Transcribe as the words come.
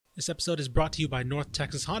This episode is brought to you by North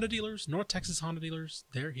Texas Honda Dealers. North Texas Honda Dealers,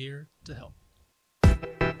 they're here to help. He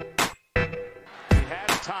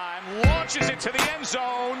has time, launches it to the end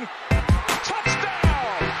zone.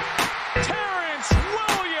 Touchdown! Terrence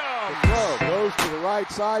Williams! The throw goes to the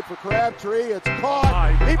right side for Crabtree. It's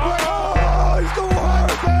caught. He's going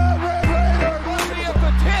hard down, Red Raider. Bundy up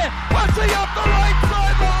the 10. Bundy up the right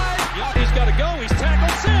sideline. He's got to go. He's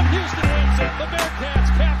tackled. Sam Houston wins it. The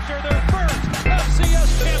Bearcats capture their first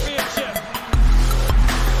FCS championship.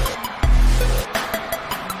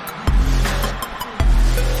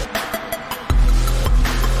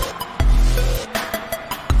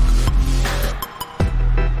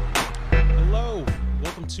 Hello,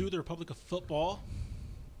 welcome to the Republic of Football,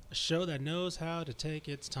 a show that knows how to take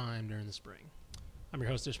its time during the spring. I'm your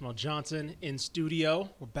host, Ishmael Johnson, in studio.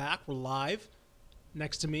 We're back. We're live.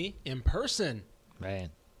 Next to me, in person, Man,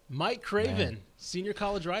 Mike Craven, senior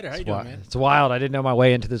college writer. How you doing, man? It's wild. I didn't know my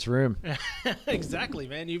way into this room. Exactly,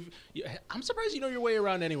 man. I'm surprised you know your way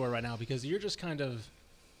around anywhere right now because you're just kind of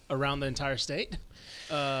around the entire state,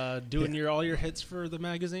 doing all your hits for the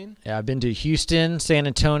magazine. Yeah, I've been to Houston, San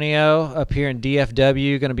Antonio, up here in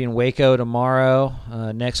DFW. Going to be in Waco tomorrow.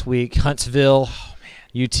 Next week, Huntsville,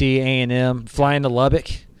 UT, A&M. Flying to Lubbock.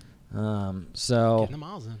 Getting the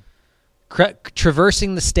miles in.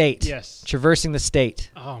 Traversing the state. Yes. Traversing the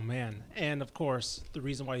state. Oh, man. And, of course, the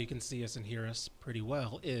reason why you can see us and hear us pretty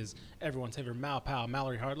well is everyone's favorite Mal-Pal,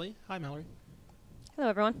 Mallory Hardley. Hi, Mallory. Hello,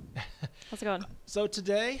 everyone. How's it going? So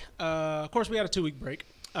today, of course, we had a 2-week break.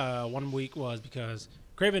 1 week was because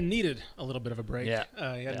Craven needed a little bit of a break. Yeah.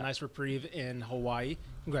 He had a nice reprieve in Hawaii.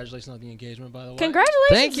 Congratulations on the engagement, by the way. Congratulations.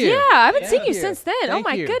 Thank you. Yeah, I haven't seen Thank you you. since then. Thank oh,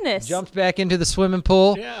 my you. goodness. Jumped back into the swimming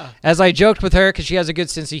pool. Yeah. As I joked with her, because she has a good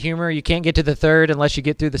sense of humor, you can't get to the third unless you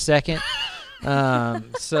get through the second.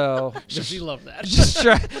 So She loved that.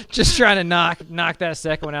 just trying to knock that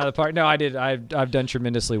second one out of the park. No, I did. I've done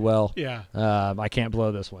tremendously well. Yeah. I can't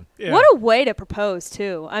blow this one. Yeah. What a way to propose,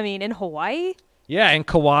 too. I mean, in Hawaii? Yeah, and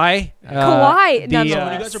Kauai. Kauai, So nonetheless.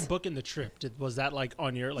 when you guys are booking the trip, was that like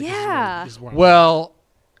on your like? Yeah. This is where I'm Well,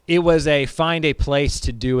 it was find a place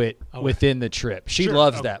to do it Okay. within the trip. She Sure.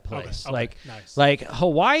 loves Okay. that place. Okay. Like, Nice. like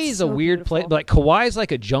Hawaii is a So weird place. beautiful. Like Kauai is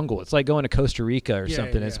like a jungle. It's like going to Costa Rica or Yeah,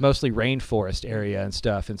 something. yeah, It's yeah. mostly rainforest area and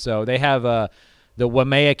stuff. And so they have the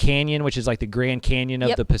Waimea Canyon, which is like the Grand Canyon of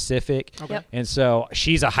Yep. the Pacific. Okay. Yep. And so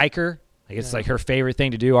she's a hiker. Like it's Yeah. like her favorite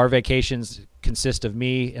thing to do. Our vacations consist of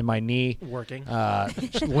me and my knee working.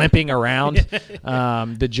 limping around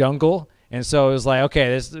the jungle. And so it was like, okay,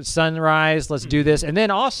 this is sunrise, let's do this. And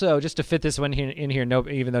then also, just to fit this one in here,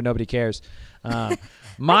 even though nobody cares,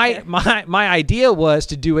 my idea was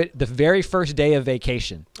to do it the very first day of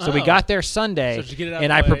vacation. So we Oh. got there Sunday, So to get it out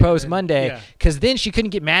and of I the way, proposed and- Monday, yeah. because then she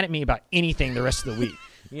couldn't get mad at me about anything the rest of the week.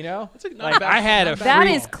 You know? Not a bad- I had not a a bad That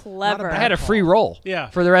call. is clever. I had a free roll Yeah.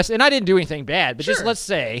 for the rest, and I didn't do anything bad, but just Sure. let's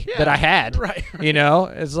say Yeah. that I had, Right. you know,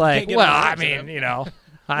 it's like, get well, mad I at mean, them. you know,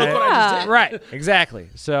 Look what I just did. right, exactly.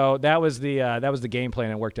 So that was the game plan,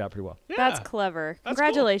 and it worked out pretty well. Yeah. That's clever. That's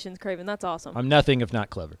Congratulations, Craven. That's awesome. I'm nothing if not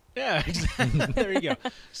clever. Yeah, exactly. There you go.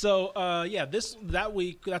 So, that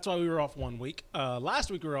week, that's why we were off 1 week. Last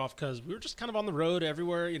week we were off because we were just kind of on the road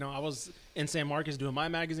everywhere. You know, I was in San Marcos doing my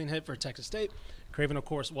magazine hit for Texas State. Craven, of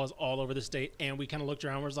course, was all over the state, and we kind of looked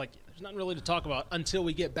around. We was like, there's nothing really to talk about until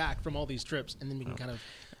we get back from all these trips, and then we can kind of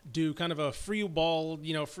do kind of a free ball,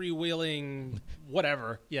 freewheeling,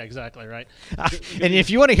 whatever. Yeah, exactly, right? And if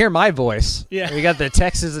you want to hear my voice, Yeah. we got the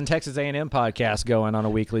Texas and Texas A&M podcast going on a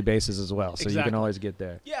weekly basis as well, so you Exactly. can always get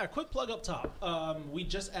there. Yeah, quick plug up top. We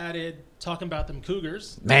just added Talking About Them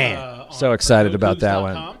Cougars. Man, so excited about that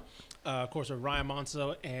one. CougArsCougs.com. Of course, with Ryan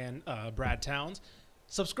Monso and Brad Towns.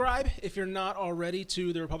 Subscribe if you're not already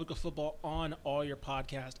to the Republic of Football on all your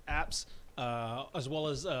podcast apps, as well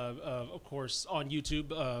as, of course, on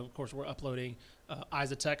YouTube. Of course, we're uploading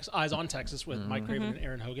Eyes on Texas with Mike Craven and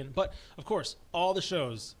Aaron Hogan. But, of course, all the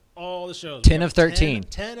shows. 10 of 13.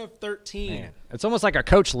 10 of 13. Man, it's almost like our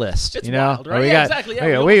coach list. It's you know? wild, right? We Yeah, got, exactly.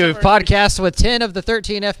 Yeah, we we have almost have podcasts with 10 of the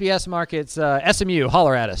 13 FBS markets. SMU,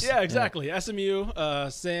 holler at us. Yeah, exactly. SMU,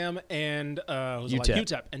 Sam, and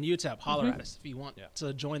UTEP. UTEP. Holler at us if you want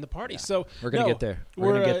to join the party. So We're gonna get there.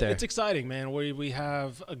 We're gonna get there. It's exciting, man. We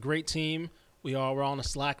have a great team. We're on a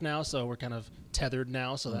Slack now, so we're kind of tethered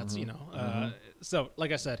now. So that's So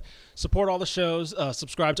like I said, support all the shows.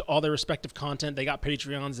 Subscribe to all their respective content. They got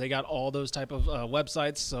Patreons. They got all those type of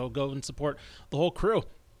websites. So go and support the whole crew.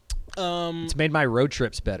 It's made my road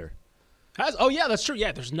trips better. Oh yeah, that's true.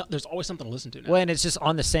 Yeah, there's always something to listen to now. Well, and it's just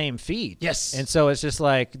on the same feed. Yes. And so it's just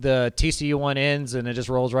like the TCU one ends, and it just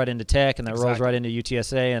rolls right into Tech, and that rolls right into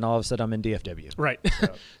UTSA, and all of a sudden I'm in DFW. Right.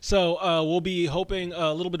 So we'll be hoping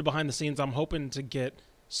a little bit behind the scenes. I'm hoping to get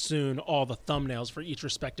soon all the thumbnails for each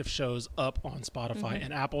respective shows up on Spotify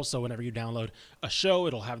and Apple. So whenever you download a show,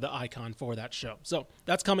 it'll have the icon for that show. So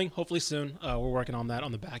that's coming hopefully soon. We're working on that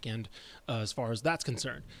on the back end as far as that's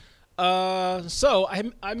concerned. So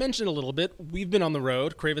I mentioned a little bit. We've been on the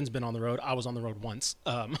road. Craven's been on the road. I was on the road once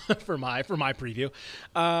for my preview,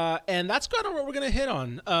 and that's kind of what we're gonna hit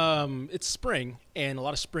on. It's spring, and a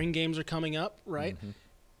lot of spring games are coming up, right?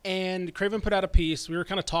 And Craven put out a piece. We were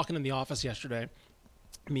kind of talking in the office yesterday,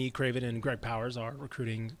 me, Craven, and Greg Powers, our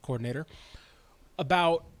recruiting coordinator,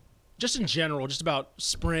 about just in general, just about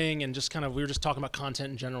spring, and just kind of we were just talking about content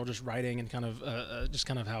in general, just writing, and kind of just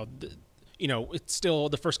kind of how. It's still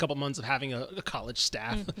the first couple months of having a college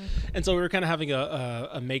staff. And so we were kind of having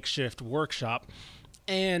a makeshift workshop.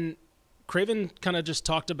 And Craven kind of just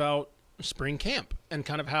talked about spring camp and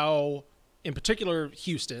kind of how, in particular,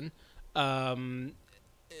 Houston,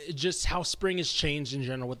 just how spring has changed in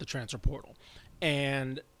general with the transfer portal.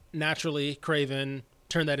 And naturally, Craven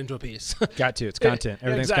turned that into a piece. Got to. It's content.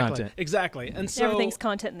 Everything's content. Exactly. And so Everything's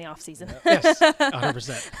content in the off season. Yes,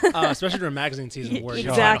 100%. Especially during magazine season where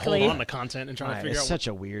you're trying to hold on to content and trying to figure out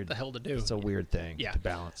what the hell to do. It's a weird thing to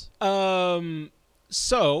balance.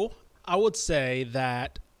 So I would say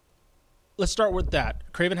that let's start with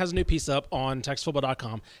that. Craven has a new piece up on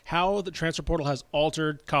TexasFootball.com, how the transfer portal has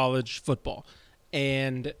altered college football.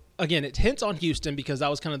 And again, it hints on Houston because that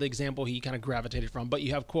was kind of the example he kind of gravitated from, but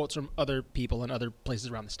you have quotes from other people and other places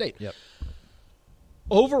around the state. Yep.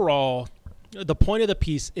 Overall, the point of the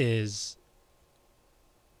piece is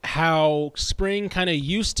how spring kind of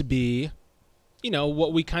used to be,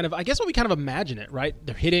 what we kind of imagine it, right?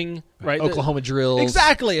 They're hitting, right? Oklahoma drills.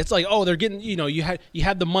 Exactly. It's like, they're getting, you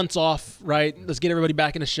had the months off, right? Let's get everybody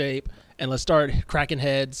back into shape and let's start cracking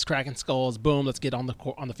heads, cracking skulls. Boom, let's get on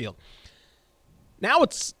the field. Now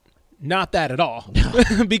it's not that at all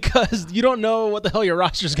because you don't know what the hell your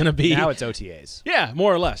roster is going to be. Now it's OTAs. Yeah,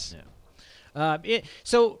 more or less. Yeah.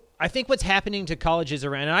 So I think what's happening to colleges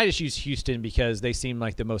around, and I just use Houston because they seem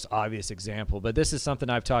like the most obvious example, but this is something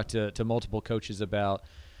I've talked to multiple coaches about.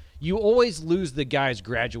 You always lose the guys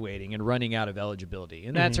graduating and running out of eligibility,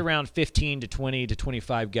 and that's around 15 to 20 to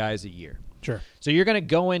 25 guys a year. Sure. So you're going to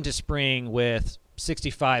go into spring with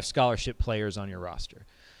 65 scholarship players on your roster.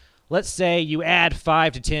 Let's say you add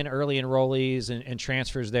 5 to 10 early enrollees and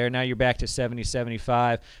transfers there. Now you're back to 70,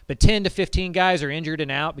 75. But 10 to 15 guys are injured and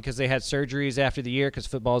out because they had surgeries after the year because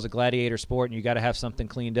football is a gladiator sport and you got to have something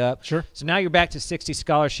cleaned up. Sure. So now you're back to 60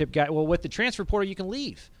 scholarship guys. Well, with the transfer portal, you can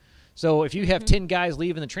leave. So if you have 10 guys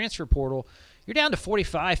leaving the transfer portal, you're down to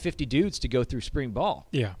 45, 50 dudes to go through spring ball.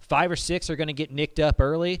 Yeah. 5 or 6 are going to get nicked up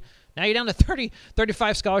early. Now you're down to 30,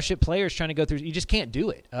 35 scholarship players trying to go through. You just can't do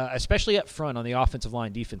it, especially up front on the offensive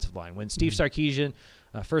line, defensive line. When Steve Sarkisian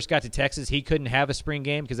first got to Texas, he couldn't have a spring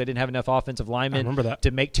game because they didn't have enough offensive linemen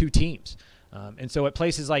to make 2 teams. And so at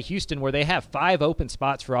places like Houston where they have 5 open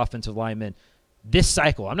spots for offensive linemen this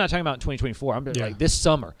cycle, I'm not talking about in 2024, I'm like this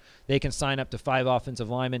summer, they can sign up to 5 offensive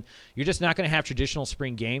linemen. You're just not going to have traditional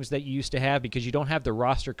spring games that you used to have because you don't have the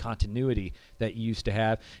roster continuity that you used to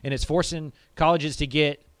have. And it's forcing colleges to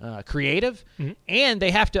get creative, and they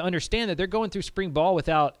have to understand that they're going through spring ball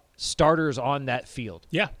without starters on that field.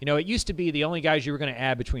 Yeah. It used to be the only guys you were going to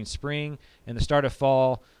add between spring and the start of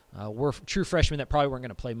fall were true freshmen that probably weren't going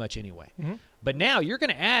to play much anyway. But now you're going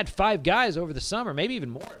to add 5 guys over the summer, maybe even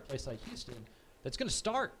more at a place like Houston, that's going to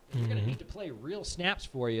start. You're going to need to play real snaps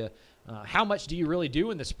for you. How much do you really do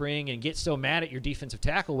in the spring and get so mad at your defensive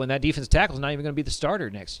tackle when that defensive tackle is not even going to be the starter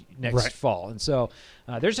next fall? And so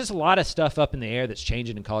there's just a lot of stuff up in the air that's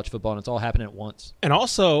changing in college football, and it's all happening at once. And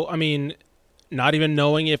also, not even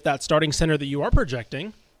knowing if that starting center that you are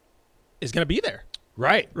projecting is going to be there.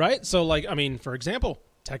 Right. So, for example,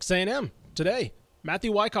 Texas A&M today,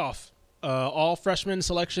 Matthew Wyckoff, all freshman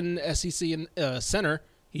selection SEC center.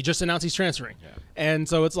 He just announced he's transferring. Yeah. And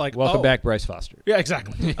so it's like, welcome back, Bryce Foster. Yeah,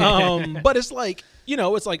 exactly. But it's like,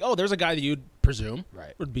 there's a guy that you'd presume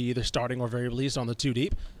would be either starting or very least on the 2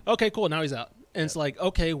 deep. Okay, cool. Now he's out. And it's like,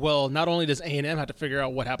 okay, well, not only does A&M have to figure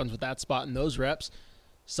out what happens with that spot and those reps,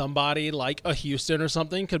 somebody like a Houston or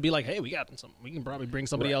something could be like, hey, we can probably bring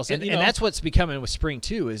somebody else in. And that's what's becoming with spring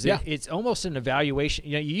too, is it's almost an evaluation.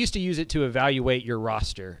 You used to use it to evaluate your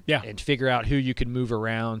roster and figure out who you can move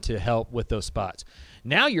around to help with those spots.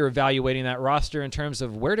 Now you're evaluating that roster in terms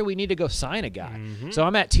of where do we need to go sign a guy. So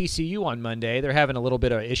I'm at TCU on Monday. They're having a little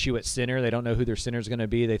bit of issue at center. They don't know who their center is going to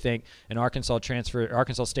be. They think an Arkansas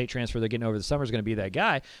State transfer they're getting over the summer is going to be that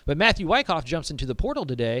guy. But Matthew Wyckoff jumps into the portal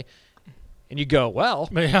today. And you go, well,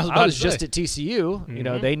 I was just at TCU. You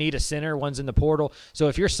know, they need a center. One's in the portal. So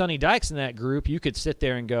if you're Sonny Dykes in that group, you could sit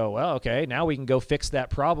there and go, well, okay, now we can go fix that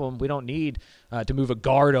problem. We don't need to move a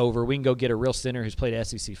guard over. We can go get a real center who's played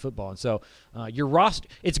SEC football. And so your roster,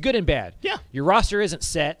 it's good and bad. Yeah. Your roster isn't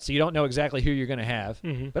set, so you don't know exactly who you're going to have.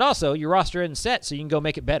 But also, your roster isn't set, so you can go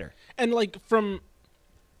make it better. And, like, from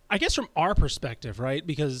our perspective, right,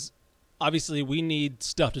 because obviously we need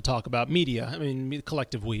stuff to talk about. Media, I mean,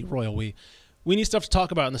 collective we, royal we. We need stuff to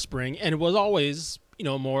talk about in the spring, and it was always, you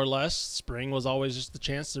know, more or less, spring was always just the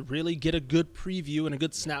chance to really get a good preview and a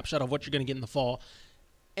good snapshot of what you're going to get in the fall.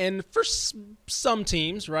 And for some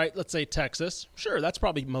teams, right, let's say Texas, sure, that's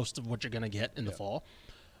probably most of what you're going to get in the fall.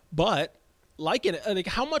 But like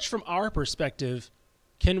how much from our perspective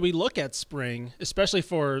can we look at spring, especially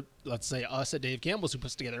for, let's say, us at Dave Campbell's who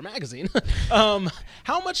puts together a magazine?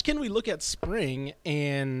 How much can we look at spring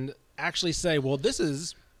and actually say, well, this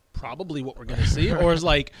is probably what we're going to see, or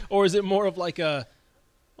is it more of like a,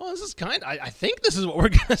 well, this is I think this is what we're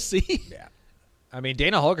going to see. Yeah. I mean,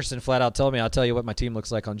 Dana Holgerson flat out told me, I'll tell you what my team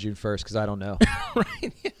looks like on June 1st because I don't know.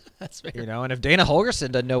 Right. Yeah, that's fair. You know, and if Dana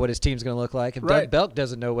Holgerson doesn't know what his team's going to look like, if Doug Belk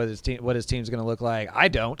doesn't know what his team's going to look like, I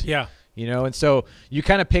don't. Yeah. You know, and so you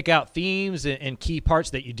kind of pick out themes and key parts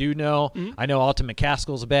that you do know. I know Alton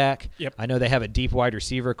McCaskill's back. Yep. I know they have a deep wide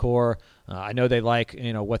receiver core. I know they like,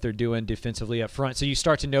 you know, what they're doing defensively up front. So you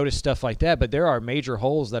start to notice stuff like that. But there are major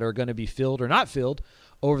holes that are going to be filled or not filled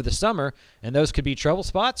over the summer, and those could be trouble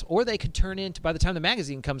spots, or they could turn into, by the time the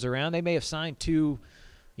magazine comes around, they may have signed two,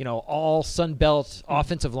 you know, all Sun Belt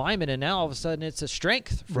offensive linemen, and now all of a sudden it's a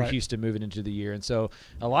strength for Houston moving into the year. And so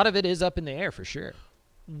a lot of it is up in the air for sure.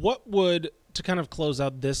 What would, to kind of close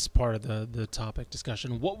out this part of the topic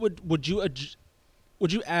discussion, what would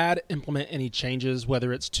you add, implement any changes,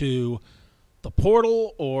 whether it's to the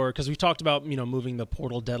portal, or because we've talked about, you know, moving the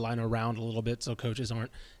portal deadline around a little bit so coaches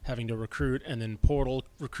aren't having to recruit and then portal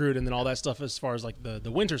recruit and then all that stuff as far as like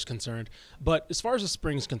the winter's concerned. But as far as the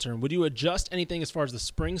spring's concerned, would you adjust anything as far as the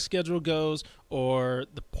spring schedule goes or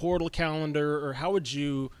the portal calendar, or how would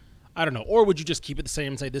you, I don't know, or would you just keep it the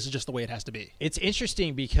same and say this is just the way it has to be? It's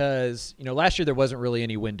interesting because, you know, last year there wasn't really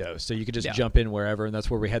any windows, so you could just jump in wherever, and that's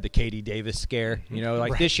where we had the Katie Davis scare. You know,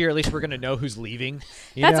 like this year at least we're going to know who's leaving.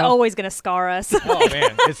 That's always going to scar us. Oh,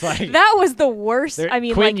 man. It's like that was the worst. I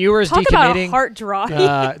mean, Quinn like, Ewers talk decommitting. About a heart draw.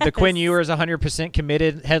 The Quinn Ewers 100%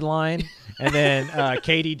 committed headline. And then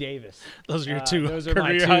Katie Davis. Those are your two those are career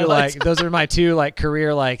my two, highlights. those are my two, like,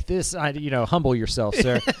 career, like, this, you know, humble yourself,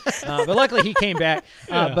 sir. But luckily he came back.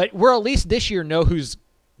 But we're at least this year know who's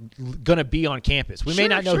going to be on campus. We may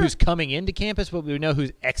not know who's coming into campus, but we know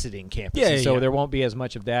who's exiting campus. So there won't be as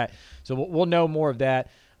much of that. So we'll know more of that.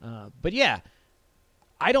 But, yeah,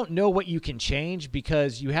 I don't know what you can change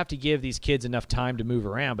because you have to give these kids enough time to move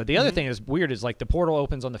around. But the other thing that's weird is, like, the portal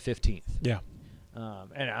opens on the 15th. Yeah.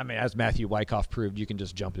 And I mean, as Matthew Wyckoff proved, you can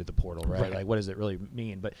just jump into the portal, right? Like, what does it really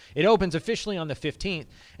mean? But it opens officially on the 15th.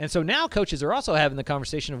 And so now coaches are also having the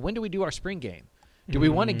conversation of when do we do our spring game? Do we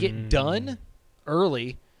want to get done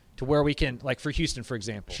early to where we can, like for Houston, for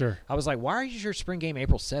example? Sure. I was like, why is your spring game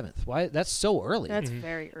April 7th? Why? That's so early. That's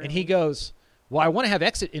very early. And he goes, well, I want to have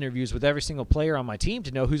exit interviews with every single player on my team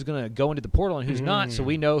to know who's going to go into the portal and who's not, so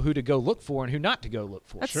we know who to go look for and who not to go look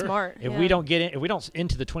for. That's smart. If we don't get in, if we don't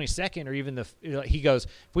into the 22nd or even he goes,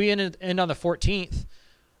 if we end on the 14th,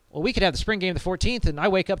 well, we could have the spring game the 14th, and I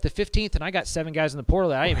wake up the 15th, and I got 7 guys in the portal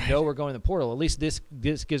that I didn't even know were going to the portal. At least this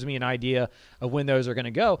gives me an idea of when those are going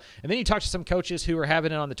to go. And then you talk to some coaches who are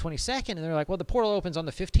having it on the 22nd, and they're like, well, the portal opens on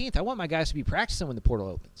the 15th. I want my guys to be practicing when the portal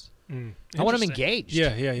opens. I want them engaged.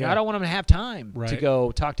 Yeah. You know, I don't want them to have time to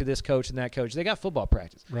go talk to this coach and that coach. They got football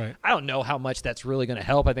practice. Right. I don't know how much that's really going to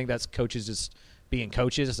help. I think that's coaches just being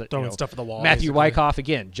coaches. Throwing stuff at the wall. Matthew Wyckoff,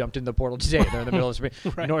 again, jumped in the portal today. They're in the middle of the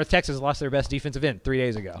spring. North Texas lost their best defensive end 3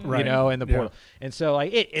 days ago, you know, in the portal. And so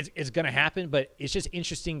like it's going to happen, but it's just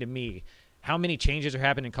interesting to me how many changes are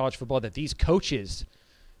happening in college football that these coaches –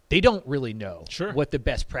 they don't really know what the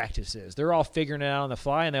best practice is. They're all figuring it out on the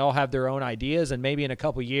fly, and they all have their own ideas, and maybe in a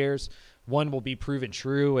couple years one will be proven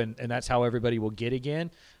true, and that's how everybody will get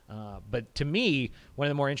again. But to me, one of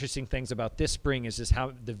the more interesting things about this spring is just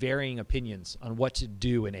how the varying opinions on what to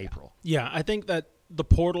do in April. Yeah, I think that the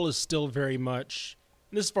portal is still very much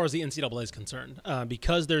 – this as far as the NCAA is concerned,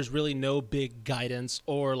 because there's really no big guidance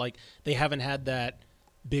or like they haven't had that –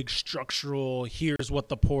 big structural, here's what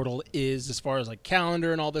the portal is as far as like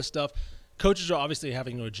calendar and all this stuff. coaches are obviously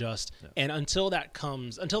having to adjust, and until that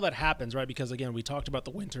happens, right? Because again, we talked about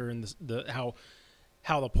the winter and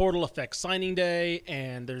how the portal affects signing day,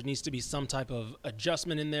 and there needs to be some type of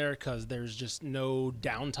adjustment in there because there's just no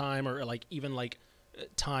downtime or even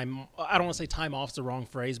time. I don't want to say time off's the wrong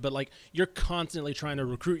phrase, but you're constantly trying to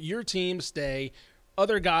recruit your team to stay,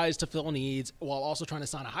 other guys to fill needs while also trying to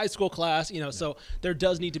sign a high school class, so there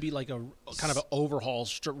does need to be a kind of an overhaul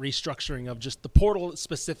restructuring of just the portal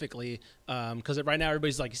specifically, because right now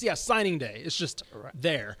everybody's signing day, it's just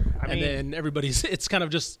there. Then it's kind of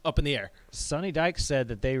just up in the air. Sonny Dykes said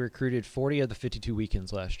that they recruited 40 of the 52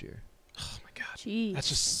 weekends last year. Oh my God. Jeez. That's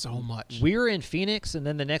just so much. We were in Phoenix and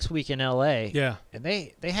then the next week in LA. Yeah. And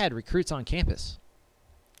they had recruits on campus.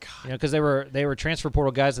 Because they were transfer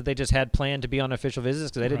portal guys that they just had planned to be on official visits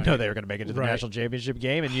because they didn't know they were going to make it to the national championship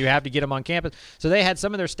game, and you have to get them on campus. So they had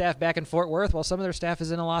some of their staff back in Fort Worth while some of their staff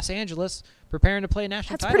is in Los Angeles preparing to play a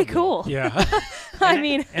national title. That's pretty cool. Yeah.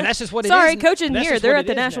 And that's just what it is. Sorry, coach in That's here, just they're what at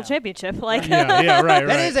the it is national now. championship.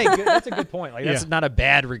 Right. That's a good point. That's not a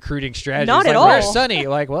bad recruiting strategy. Not It's at Where's all. Sonny?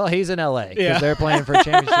 Well, he's in LA because they're playing for a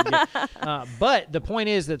championship game. But the point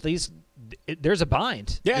is that there's a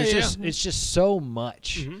bind. It's just so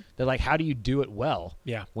much that how do you do it well?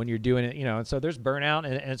 Yeah. When you're doing it, and so there's burnout,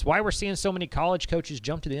 and it's why we're seeing so many college coaches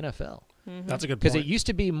jump to the NFL. That's a good point. Because it used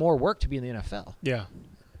to be more work to be in the NFL. Yeah.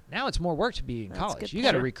 Now it's more work to be in That's a college. good You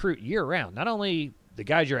got to point. recruit year round. Not only the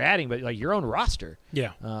guys you're adding, but your own roster.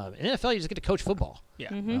 Yeah. In NFL, you just get to coach football.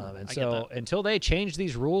 Yeah. And I get so that. until they change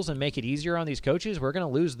these rules and make it easier on these coaches, we're going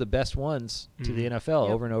to lose the best ones to the NFL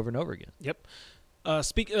over and over and over again. Yep. A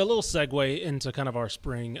little segue into kind of our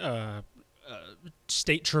spring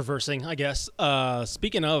state traversing, I guess.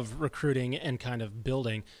 Speaking of recruiting and kind of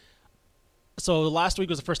building, so last week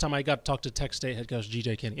was the first time I got to talk to Texas State head coach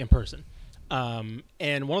G.J. Kinney in person.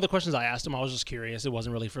 And one of the questions I asked him, I was just curious. It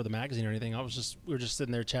wasn't really for the magazine or anything. We were just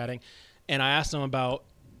sitting there chatting, and I asked him about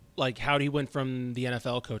how he went from the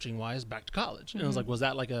NFL coaching wise back to college. And I was like, was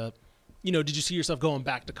that did you see yourself going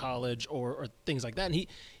back to college or things like that? And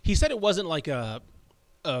he said it wasn't to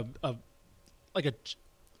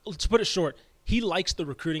put it short, he likes the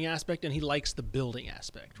recruiting aspect and he likes the building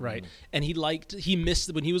aspect, right? And he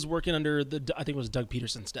missed when he was working under I think it was Doug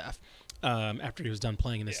Peterson's staff after he was done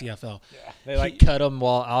playing in the CFL. Yeah. They cut him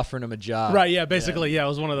while offering him a job. Right, yeah, basically, yeah, it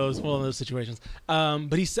was one of those situations.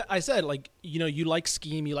 But I said, you like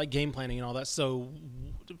scheme, you like game planning and all that, so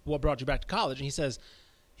what brought you back to college? And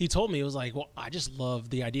he told me, it was well, I just love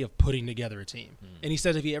the idea of putting together a team. And he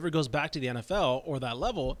said if he ever goes back to the NFL or that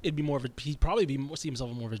level, he'd probably see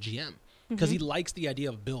himself more of a GM because he likes the idea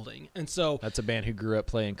of building. And so that's a man who grew up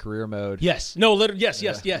playing career mode. Yes. No, literally,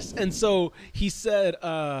 yes. And so he said,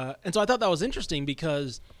 and so I thought that was interesting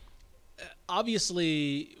because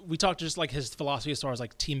obviously we talked just his philosophy as far as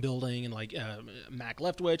team building and Mac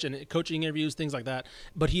Leftwich and coaching interviews, things like that.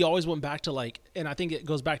 But he always went back to and I think it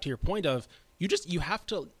goes back to your point of, you have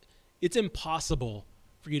to, it's impossible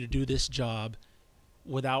for you to do this job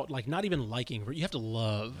without not even liking, you have to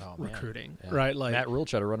love recruiting, right? Matt Rule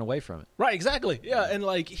tried to run away from it. Right, exactly. Yeah. And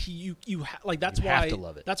that's you why have to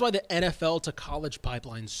love it. That's why the NFL to college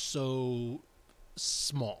pipeline's so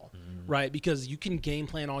small, right? Because you can game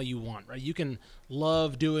plan all you want, right? You can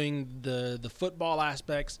love doing the football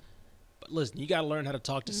aspects, but listen, you got to learn how to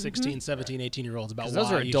talk to 16, 17, 18-year-olds about why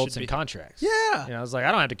those are adults in contracts. Yeah. I was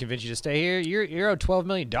I don't have to convince you to stay here. You're owed $12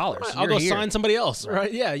 million. Right, I'll go sign somebody else,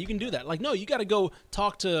 right? Yeah, you can do that. No, you got to go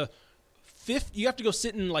talk to 50. You have to go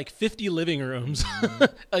sit in 50 living rooms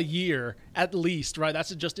a year at least, right?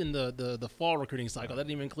 That's just in the fall recruiting cycle. That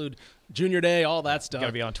didn't even include junior day, all that stuff. Got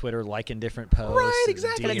to be on Twitter liking different posts. Right,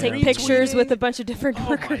 exactly. Gotta take pictures with a bunch of different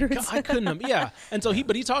recruiters. My God, I couldn't. Yeah, and so he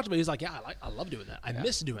talked about it. He's like, yeah, I love doing that. I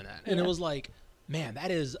miss doing that, and it was man,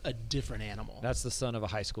 that is a different animal. That's the son of a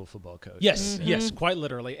high school football coach. Yes, yes, quite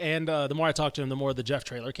literally. And the more I talked to him, the more the Jeff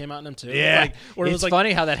trailer came out in him too. Yeah, it's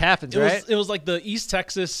funny how that happens, right? It was the East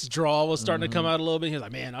Texas draw was starting to come out a little bit. He was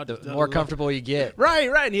like, man, the more comfortable you get. Right.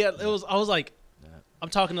 And I was like, I'm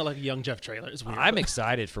talking to a young Jeff Traylor. It's weird. I'm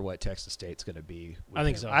excited for what Texas State's going to be. I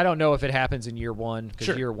think so. I don't know if it happens in year one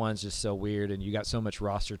because year one's just so weird and you got so much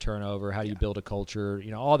roster turnover. How do you build a culture?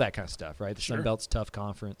 All that kind of stuff, right? The Sun Belt's tough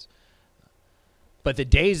conference. But the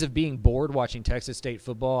days of being bored watching Texas State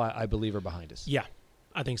football, I believe, are behind us. Yeah,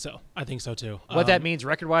 I think so. I think so, too. What that means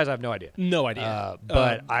record-wise, I have no idea. No idea.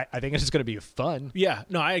 But I think it's just going to be fun. Yeah,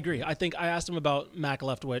 no, I agree. I think I asked him about Mac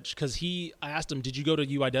Leftwich because I asked him, did you go to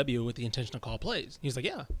UIW with the intention to call plays? He's like,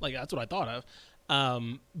 yeah, that's what I thought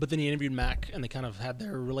of. But then he interviewed Mac, and they kind of had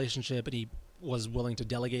their relationship, and he was willing to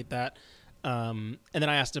delegate that. And then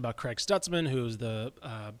I asked about Craig Stutzman, who's the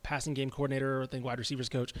passing game coordinator, I think wide receivers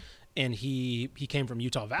coach, and he came from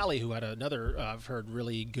Utah Valley, who had another. I've heard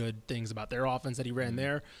really good things about their offense that he ran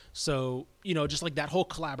there. So just like that whole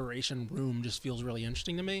collaboration room just feels really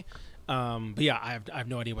interesting to me. But yeah, I have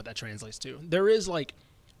no idea what that translates to. There is like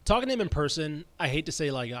talking to him in person. I hate to say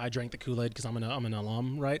like I drank the Kool-Aid because I'm an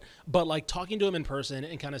alum, right? But like talking to him in person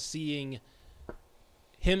and kind of seeing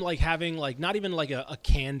him like having like not even like a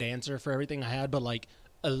canned answer for everything I had, but like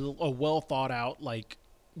a well thought out like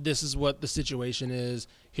this is what the situation is.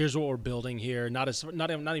 Here's what we're building here. Not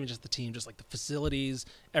even just the team, just like the facilities,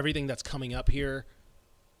 everything that's coming up here.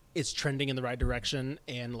 It's trending in the right direction,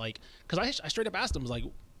 and like because I straight up asked him, like,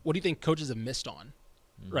 what do you think coaches have missed on,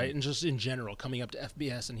 right? And just in general coming up to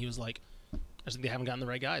FBS, and he was like, I just think they haven't gotten the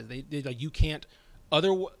right guys. They like you can't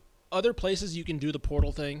other places you can do the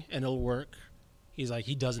portal thing and it'll work. He's like,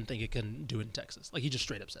 he doesn't think it can do it in Texas. Like, he just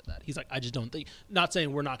straight up said that. He's like, I just don't think – not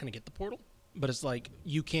saying we're not going to get the portal, but it's like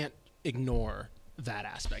you can't ignore that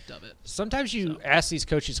aspect of it. Sometimes you ask these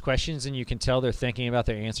coaches questions and you can tell they're thinking about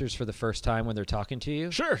their answers for the first time when they're talking to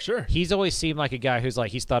you. Sure. He's always seemed like a guy who's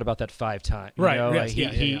like he's thought about that 5 times. Right. Like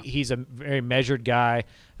Yes. He's a very measured guy.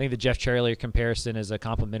 I think the Jeff Cherry comparison is a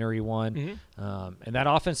complimentary one. And that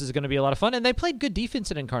offense is going to be a lot of fun. And they played good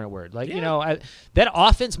defense at Incarnate Word. Like, that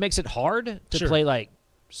offense makes it hard to play like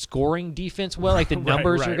scoring defense well. Like the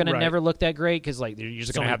numbers are going to never look that great because like you're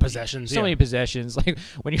just going to have possessions. So many possessions. Like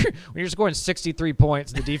when you're scoring 63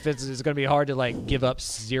 points, the defense is going to be hard to like give up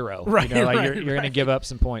 0. Right. You're going to give up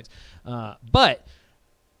some points. But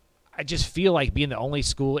I just feel like being the only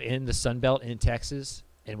school in the Sun Belt in Texas,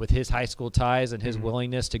 and with his high school ties and his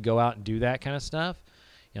willingness to go out and do that kind of stuff,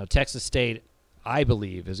 Texas State, I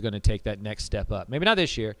believe, is going to take that next step up. Maybe not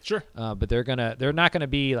this year, sure, but they're not going to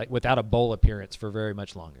be like without a bowl appearance for very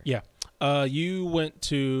much longer. Yeah. You went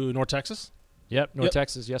to North Texas. Yep, North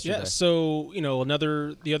Texas yesterday. Yeah. So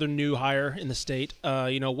the other new hire in the state.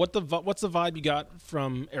 What's the vibe you got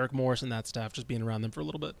from Eric Morris and that staff just being around them for a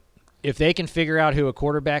little bit? If they can figure out who a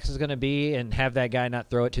quarterback is going to be and have that guy not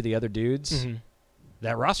throw it to the other dudes.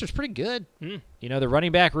 That roster's pretty good. The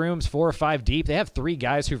running back room's 4 or 5 deep. They have 3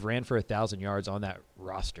 guys who've ran for 1,000 yards on that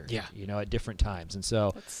roster. Yeah. At different times, and so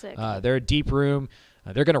That's sick. they're a deep room.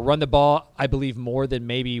 They're going to run the ball, I believe, more than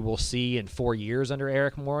maybe we'll see in 4 years under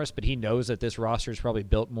Eric Morris. But he knows that this roster is probably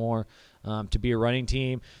built more to be a running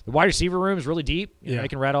team. The wide receiver room is really deep. They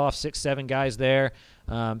can rattle off 6-7 guys there.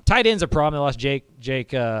 Tight end's a problem. They lost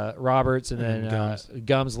Jake Roberts, and then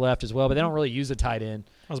Gums left as well. But they don't really use a tight end.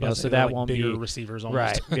 I was about to say, so that like won't bigger be receivers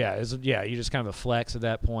almost. Right. You're just kind of a flex at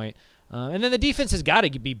that point. And then the defense has got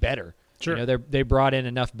to be better. Sure. They brought in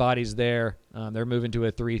enough bodies there. They're moving to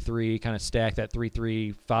a 3-3 kind of stack, that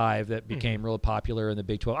 3-3-5 that became real popular in the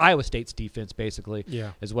Big 12. Iowa State's defense basically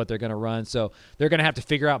is what they're going to run. So they're going to have to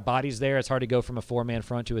figure out bodies there. It's hard to go from a 4-man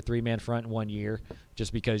front to a 3-man front in 1 year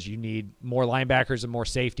just because you need more linebackers and more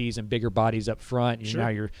safeties and bigger bodies up front.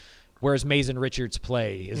 Where's Mason Richards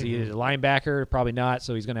play? Is he a linebacker? Probably not.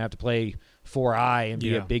 So he's going to have to play 4-eye and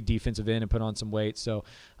be a big defensive end and put on some weight. So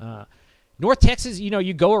North Texas,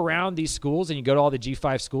 you go around these schools and you go to all the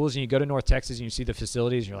G5 schools and you go to North Texas and you see the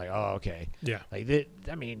facilities and you're like, oh, okay. Yeah. Like,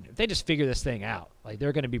 if they just figure this thing out, like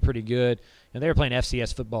they're going to be pretty good. And they were playing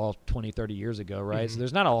FCS football 20, 30 years ago, right? So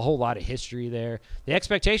there's not a whole lot of history there. The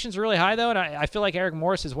expectations are really high, though, and I feel like Eric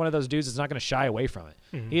Morris is one of those dudes that's not going to shy away from it.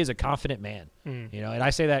 He is a confident man, and I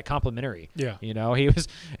say that complimentary. Yeah. He was.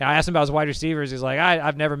 I asked him about his wide receivers. He's like,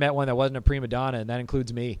 I've never met one that wasn't a prima donna, and that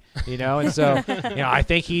includes me. And so I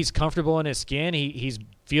think he's comfortable in his skin. He's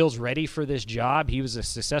feels ready for this job. He was a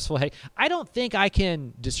successful head. I don't think I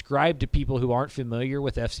can describe to people who aren't familiar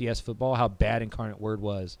with FCS football how bad Incarnate Word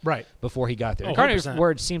was before he got there. Incarnate 100%.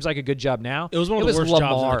 Word seems like a good job now. It was one of the worst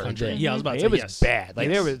jobs in the country. Then. Yeah, I was about to say, it was bad. Like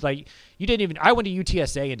there was like you didn't even. I went to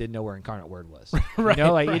UTSA and didn't know where Incarnate Word was.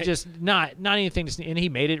 It just not anything. And he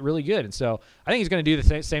made it really good. And so I think he's going to do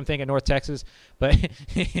the same thing at North Texas. But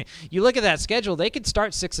you look at that schedule; they could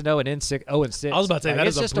start 6-0 and end 0-6. I was about to say that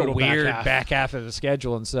is just a brutal weird back half of the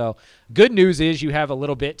schedule. And so, good news is you have a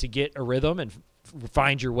little bit to get a rhythm and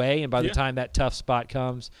find your way. And by the time that tough spot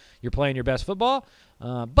comes, you're playing your best football.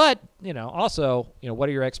 But also, what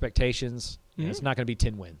are your expectations? It's not going to be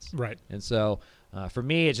 10 wins, right? And so, for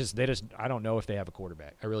me, it's just I don't know if they have a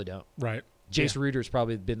quarterback. I really don't. Right. Jace Reuter's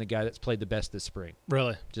probably been the guy that's played the best this spring.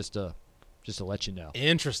 Really? Just to let you know.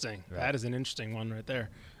 Interesting. Right. That is an interesting one right there.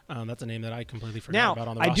 That's a name that I completely forgot about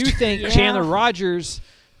on the roster. roster. I do think Chandler Rogers.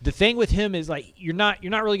 The thing with him is like you're not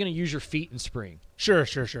really going to use your feet in spring. Sure.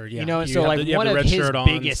 Yeah. And so like one of his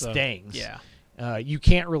biggest things. Yeah. You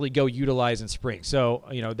can't really go utilize in spring. So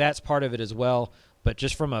that's part of it as well. But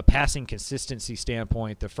just from a passing consistency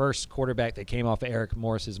standpoint, the first quarterback that came off of Eric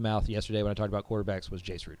Morris's mouth yesterday when I talked about quarterbacks was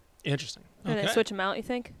Jace Ruder. Interesting. And they switch him out, you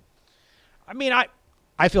think? I mean,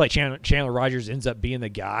 I feel like Chandler Rogers ends up being the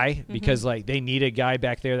guy because like they need a guy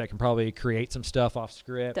back there that can probably create some stuff off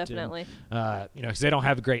script. Definitely. And, because they don't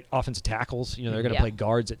have great offensive tackles. They're going to play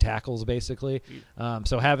guards at tackles basically.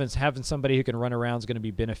 So having somebody who can run around is going to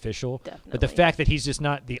be beneficial. Definitely. But the fact that he's just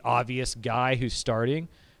not the obvious guy who's starting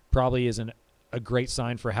probably isn't a great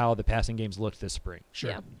sign for how the passing games looked this spring.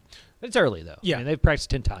 Sure. Yeah. It's early though. Yeah. I mean, they've practiced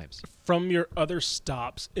 10 times. From your other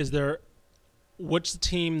stops, what's the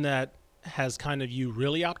team that has kind of you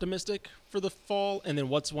really optimistic for the fall? And then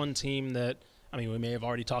what's one team that, I mean, we may have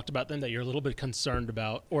already talked about them, that you're a little bit concerned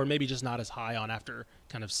about, or maybe just not as high on after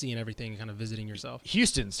kind of seeing everything, kind of visiting yourself?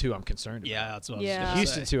 Houston's who I'm concerned about. Yeah, that's what I Yeah. was going to say.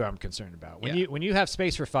 Houston's who I'm concerned about. Yeah. When you have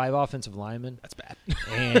space for 5 offensive linemen, That's bad.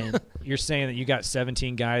 and you're saying that you got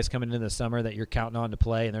 17 guys coming into the summer that you're counting on to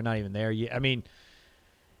play, and they're not even there. And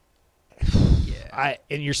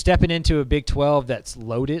you're stepping into a Big 12 that's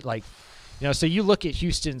loaded. Like, so you look at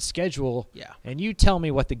Houston's schedule, and you tell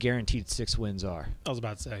me what the guaranteed 6 wins are. I was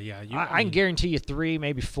about to say, yeah. I can guarantee you 3,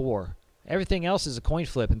 maybe 4. Everything else is a coin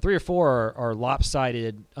flip, and 3 or 4 are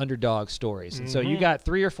lopsided underdog stories. And so you got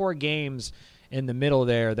 3 or 4 games in the middle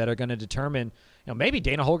there that are going to determine, maybe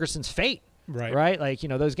Dana Holgerson's fate. Right? Like,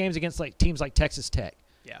 those games against like teams like Texas Tech.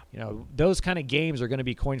 Yeah. Those kind of games are going to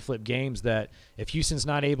be coin flip games that if Houston's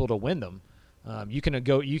not able to win them, you can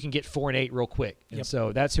get 4-8 real quick. And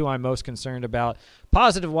so that's who I'm most concerned about.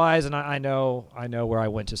 Positive wise, and I know where I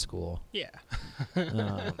went to school. Yeah.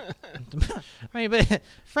 But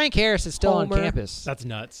Frank Harris is still on campus. That's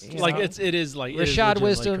nuts. You Like know? it is like Rashad Wisdom's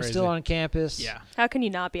Wisdom's still on campus. Yeah. How can you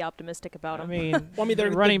not be optimistic about him? I mean,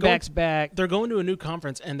 they're running going- backs back. They're going to a new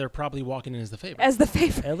conference, and they're probably walking in as the favorite. As the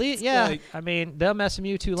favorite. At least, yeah. like- I mean, they'll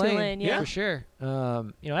SMU Tulane, yeah. for sure.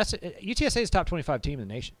 That's UTSA's top 25 team in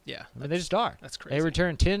the nation. Yeah. I mean, they just are. That's crazy. They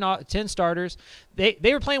returned 10 starters. They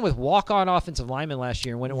were playing with walk-on offensive linemen last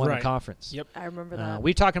year and won the conference. Yep. I remember that.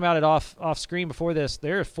 We talking about it off screen before this.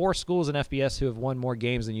 There are 4 schools in FBS who have won more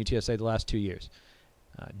games than UTSA the last 2 years.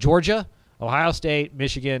 Georgia, Ohio State,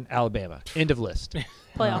 Michigan, Alabama. End of list.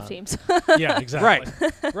 Playoff teams. Yeah, exactly.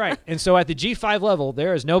 Right. And so at the G5 level,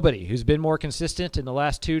 there is nobody who's been more consistent in the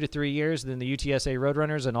last 2 to 3 years than the UTSA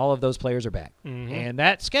Roadrunners, and all of those players are back. And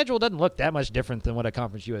that schedule doesn't look that much different than what a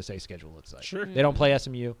Conference USA schedule looks like. Sure. They don't play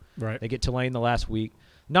SMU. Right. They get Tulane the last week.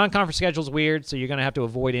 Non-conference schedule's weird, so you're going to have to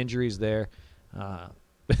avoid injuries there. But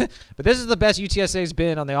this is the best UTSA's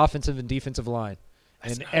been on the offensive and defensive line.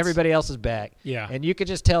 That's and nuts. everybody else is back. Yeah. And you could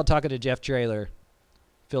just tell talking to Jeff Traylor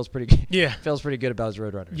feels pretty good. Yeah. Feels pretty good about his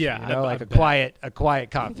Roadrunners. Yeah, I I a bet.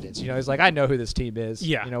 quiet confidence. He's like, I know who this team is.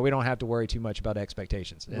 Yeah. We don't have to worry too much about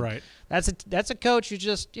expectations. And Right. That's a coach who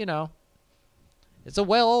just, it's a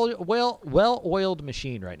well-oiled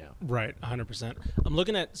machine right now. Right, 100%. I'm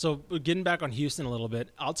looking at, so getting back on Houston a little bit,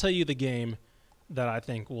 I'll tell you the game that I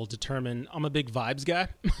think will determine, I'm a big vibes guy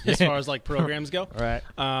as far as like programs go. Right.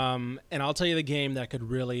 And I'll tell you the game that could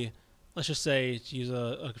really, let's just say, to use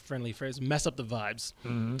a friendly phrase, mess up the vibes.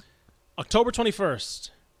 Mm-hmm. October 21st,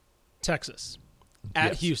 Texas,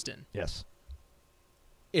 at Yes. Houston. Yes.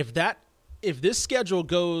 If this schedule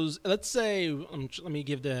goes, let's say, let me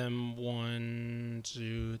give them 1,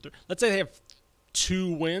 2, 3. Let's say they have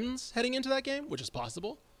 2 wins heading into that game, which is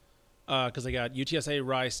possible, because they got UTSA,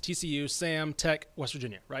 Rice, TCU, Sam, Tech, West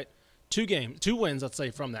Virginia, right? 2 wins, let's say,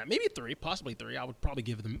 from that. Maybe 3, possibly 3. I would probably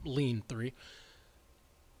give them lean 3.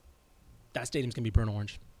 That stadium's going to be burnt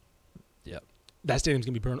orange. Yep. That stadium's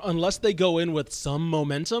going to be burnt. Unless they go in with some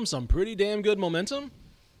momentum, some pretty damn good momentum,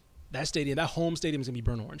 that home stadium's going to be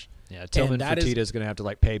burnt orange. Yeah, Tillman that Fertitta's going to have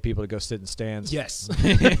to pay people to go sit in stands. Yes.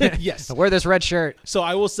 Yes. Wear this red shirt. So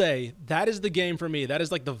I will say that is the game for me. That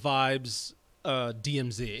is like the vibes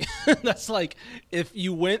DMZ. That's like if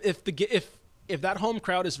that home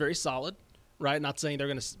crowd is very solid, right? Not saying they're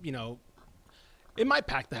going to, it might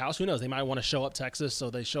pack the house. Who knows? They might want to show up Texas, so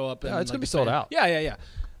they show up. Yeah, and it's gonna like be sold out. Yeah.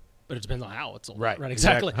 But it depends on how it's sold out. Right, Right.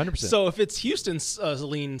 Exactly. 100%. So if it's Houston's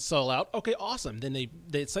lean sell out, okay, awesome. Then they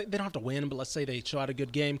say they don't have to win, but let's say they show out a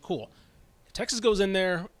good game. Cool. If Texas goes in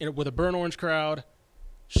there with a burnt orange crowd,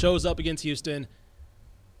 shows up against Houston.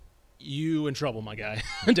 You in trouble, my guy.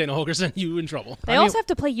 Dana Holgerson, you in trouble. They also have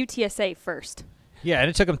to play UTSA first. Yeah, and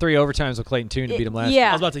it took them 3 overtimes with Clayton Tune to beat them last yeah. year.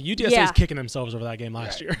 I was about to say, UTSA is kicking themselves over that game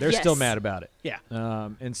last year. They're Yes. still mad about it. Yeah.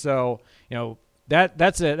 And so,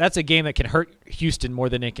 that's a game that can hurt Houston more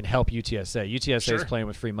than it can help UTSA. UTSA is Sure. playing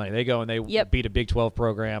with free money. They go and they Yep. beat a Big 12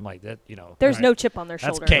 program like that, There's Right. no chip on their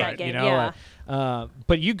That's shoulder cake, in that game.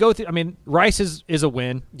 But you go through, Rice is a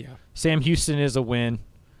win. Yeah. Sam Houston is a win.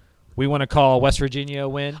 We want to call West Virginia a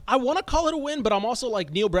win. I want to call it a win, but I'm also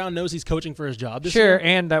like Neil Brown knows he's coaching for his job this year. Sure,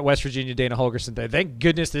 and that West Virginia Dana Holgerson thing. Thank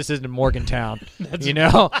goodness this isn't Morgantown. Like that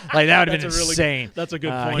would have been insane. That's a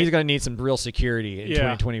good point. He's going to need some real security in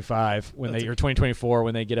 2025 or 2024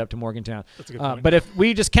 when they get up to Morgantown. That's a good point. But if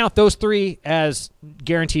we just count those 3 as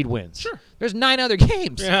guaranteed wins, sure. There's 9 other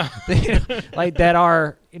games that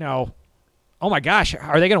are, oh my gosh,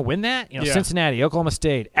 are they going to win that? Cincinnati, Oklahoma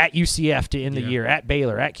State, at UCF to end the year, at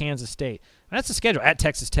Baylor, at Kansas State. That's the schedule, at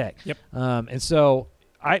Texas Tech. Yep. And so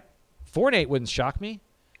 4-8 wouldn't shock me.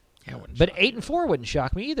 Yeah, but 8-4 wouldn't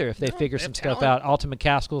shock me either if they figure some stuff out. Alton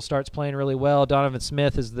McCaskill starts playing really well. Donovan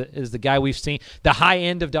Smith is the guy we've seen. The high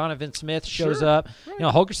end of Donovan Smith shows up. Right.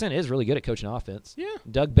 Holgerson is really good at coaching offense. Yeah.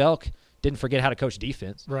 Doug Belk didn't forget how to coach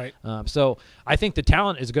defense. Right. So I think the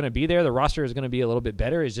talent is going to be there. The roster is going to be a little bit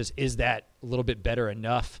better. Is that a little bit better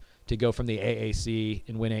enough to go from the AAC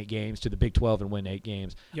and win 8 games to the Big 12 and win 8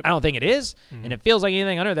 games? Yep. I don't think it is, and it feels like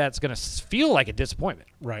anything under that's going to feel like a disappointment.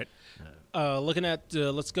 Right. Looking at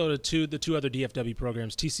let's go to the 2 other DFW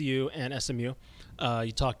programs, TCU and SMU.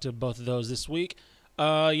 You talked to both of those this week.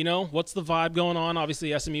 What's the vibe going on?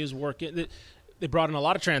 Obviously, SMU's working. They brought in a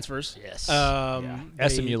lot of transfers. Yes.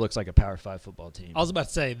 SMU looks like a Power 5 football team. I was about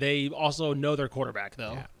to say, they also know their quarterback,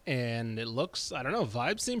 though. Yeah. And it looks, I don't know,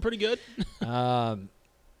 vibes seem pretty good.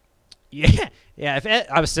 Yeah.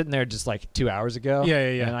 I was sitting there just like 2 hours ago.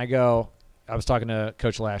 Yeah. And I was talking to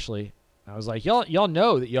Coach Lashley. I was like, y'all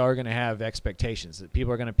know that y'all are going to have expectations, that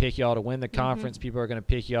people are going to pick y'all to win the conference. People are going to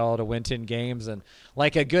pick y'all to win 10 games. And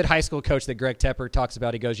like a good high school coach that Greg Tepper talks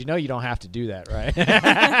about, he goes, you don't have to do that,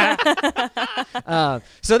 right?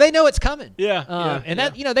 So they know it's coming. Yeah. And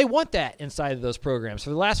that, they want that inside of those programs.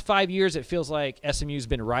 For the last 5 years, it feels like SMU's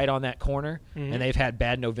been right on that corner, and they've had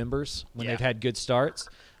bad Novembers when they've had good starts.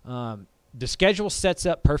 The schedule sets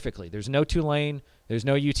up perfectly. There's no Tulane. There's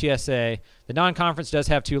no UTSA. The non-conference does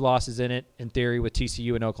have 2 losses in it, in theory, with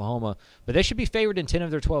TCU and Oklahoma. But they should be favored in 10 of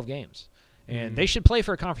their 12 games. And they should play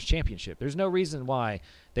for a conference championship. There's no reason why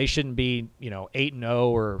they shouldn't be, 8-0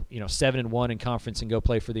 or, 7-1 in conference and go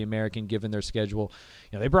play for the American, given their schedule.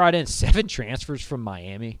 They brought in 7 transfers from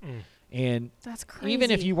Miami. And that's crazy. Even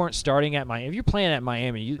if you weren't starting at Miami, if you're playing at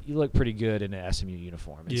Miami, you look pretty good in an SMU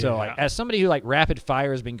uniform. And so, as somebody who, rapid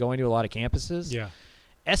fire has been going to a lot of campuses,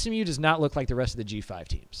 SMU does not look like the rest of the G5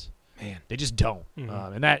 teams. Man, they just don't.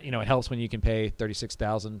 And that, it helps when you can pay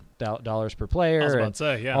 $36,000 per player. I was about to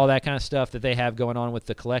say, all that kind of stuff that they have going on with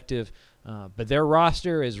the collective. But their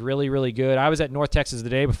roster is really, really good. I was at North Texas the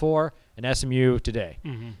day before and SMU today.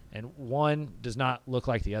 And one does not look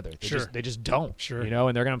like the other. They just don't. Sure.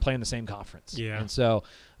 And they're going to play in the same conference. Yeah. And so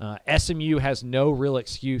SMU has no real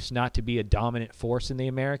excuse not to be a dominant force in the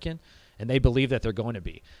American, and they believe that they're going to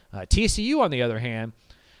be. TCU, on the other hand,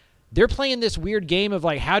 they're playing this weird game of,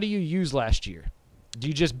 how do you use last year? Do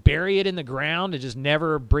you just bury it in the ground and just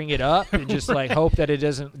never bring it up and just hope that it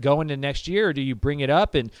doesn't go into next year? Or do you bring it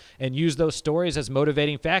up and use those stories as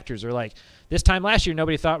motivating factors? Or this time last year,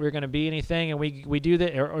 nobody thought we were going to be anything and we do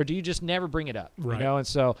that. Or do you just never bring it up? Right. And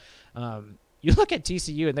so you look at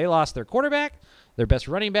TCU and they lost their quarterback, their best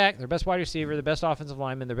running back, their best wide receiver, their best offensive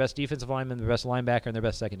lineman, their best defensive lineman, their best linebacker, and their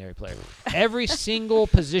best secondary player. Every single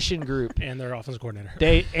position group. And their offensive coordinator.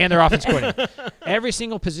 Every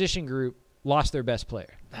single position group lost their best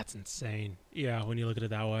player. That's insane. Yeah, when you look at it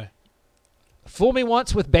that way. Fool me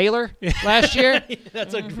once with Baylor last year.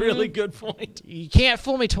 That's a really good point. You can't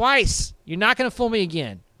fool me twice. You're not going to fool me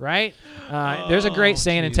again, right? There's a great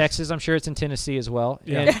saying in Texas. I'm sure it's in Tennessee as well.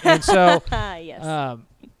 Yeah. And so yes.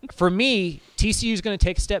 For me, TCU is going to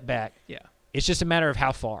take a step back. Yeah. It's just a matter of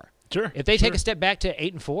how far. Sure. If they take a step back to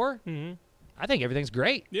 8-4, I think everything's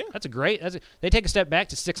great. Yeah. They take a step back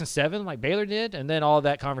to 6-7 like Baylor did, and then all of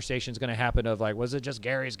that conversation is going to happen of was it just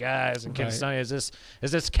Gary's guys and Kansas City?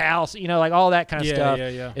 Is this Cal? All that kind of stuff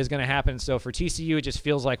is going to happen. So for TCU, it just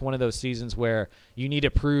feels like one of those seasons where you need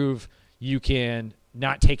to prove you can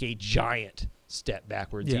not take a giant step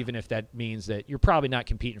backwards, even if that means that you're probably not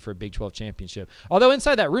competing for a Big 12 championship. Although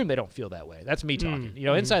inside that room, they don't feel that way. That's me talking.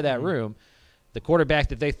 Inside that room, the quarterback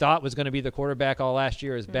that they thought was going to be the quarterback all last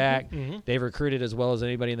year is back. They've recruited as well as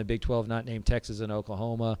anybody in the Big 12, not named Texas and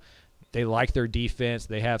Oklahoma. They like their defense.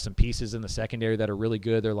 They have some pieces in the secondary that are really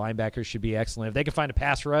good. Their linebackers should be excellent. If they can find a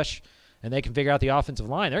pass rush and they can figure out the offensive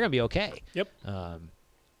line, they're going to be okay. Yep.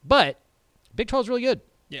 But Big 12 is really good.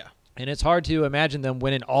 Yeah. And it's hard to imagine them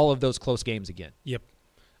winning all of those close games again. Yep.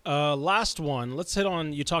 Last one. Let's hit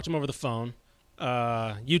on, you talked to him over the phone,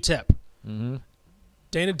 UTEP.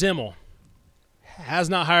 Dana Dimmel has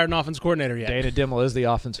not hired an offense coordinator yet. Dana Dimmel is the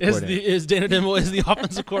offensive coordinator. Dana Dimmel is the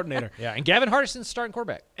offensive coordinator. Yeah, and Gavin Hardison's starting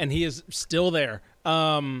quarterback. And he is still there.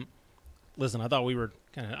 Listen, I thought we were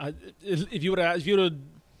kind of. If you would have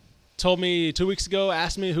told me 2 weeks ago,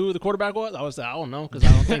 asked me who the quarterback was, I would say I don't know because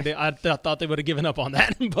I don't think I thought they would have given up on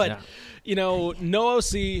that. But no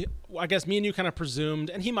OC. I guess me and you kind of presumed,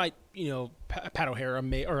 and he might, Pat O'Hara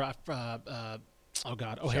may O'Hara,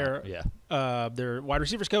 their wide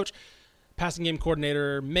receivers coach, passing game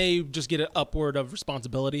coordinator, may just get an upward of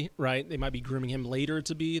responsibility. Right, they might be grooming him later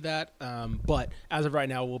to be that. But as of right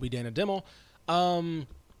now, will be Dana Dimmel. I'm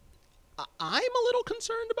a little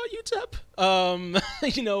concerned about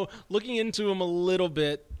UTEP. Looking into them a little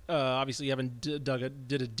bit. Obviously, you haven't did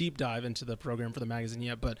a deep dive into the program for the magazine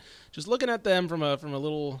yet, but just looking at them from a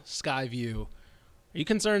little sky view, are you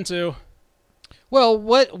concerned too? Well,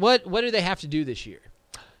 what do they have to do this year?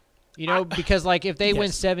 Because if they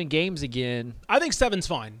win 7 games again, I think 7's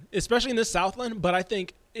fine, especially in this Southland. But I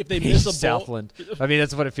think if they miss a bowl, Southland, I mean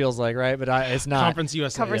that's what it feels like, right? But it's not Conference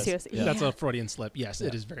USA. Conference USA. Yeah. That's a Freudian slip. Yes,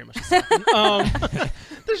 it is very much. Southland.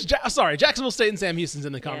 There's Jacksonville State and Sam Houston's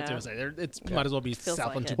in the Conference USA. Might as well be Feels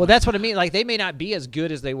Southland. like it. Well, that's what I mean. Like they may not be as good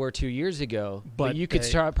as they were 2 years ago, but you could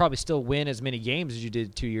probably still win as many games as you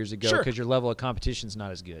did 2 years ago because your level of competition is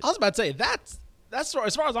not as good. I was about to say that's as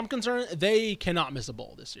far as I'm concerned, they cannot miss a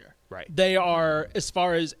bowl this year. Right. They are, as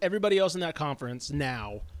far as everybody else in that conference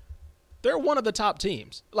now, they're one of the top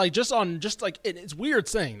teams. It's weird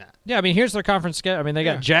saying that. Yeah, I mean, here's their conference schedule. I mean, they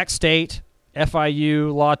got Jack State,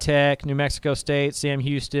 FIU, La Tech, New Mexico State, Sam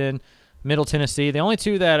Houston, Middle Tennessee. The only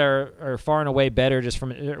two that are far and away better just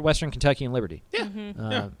from Western Kentucky and Liberty. Yeah.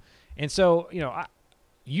 Mm-hmm. And so,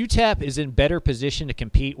 UTEP is in better position to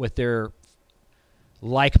compete with their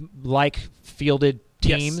like fielded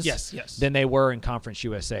teams yes. than they were in Conference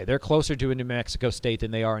USA. They're closer to a New Mexico State than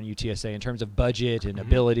they are in UTSA in terms of budget and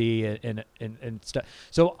ability and stuff.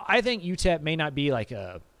 So I think UTEP may not be like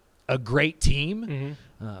a great team,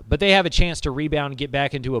 but they have a chance to rebound and get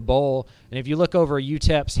back into a bowl. And if you look over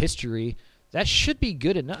UTEP's history, that should be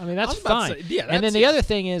good enough. I mean, that's fine. And then the other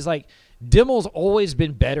thing is Dimmel's always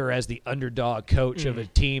been better as the underdog coach of a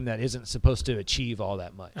team that isn't supposed to achieve all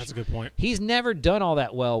that much. That's a good point. He's never done all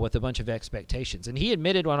that well with a bunch of expectations. And he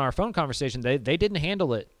admitted on our phone conversation they didn't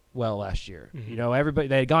handle it well last year. Everybody,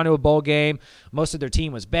 they had gone to a bowl game. Most of their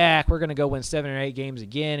team was back. We're going to go win 7 or 8 games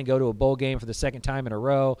again and go to a bowl game for the second time in a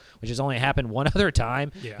row, which has only happened one other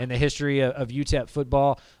time in the history of UTEP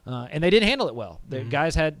football. And they didn't handle it well. The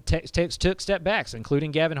guys had took step backs,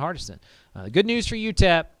 including Gavin Hardison. Good news for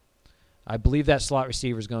UTEP. I believe that slot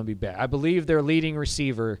receiver is going to be back. I believe their leading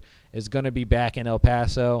receiver is going to be back in El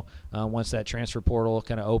Paso once that transfer portal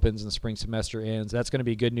kind of opens and the spring semester ends. That's going to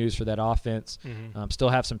be good news for that offense. Still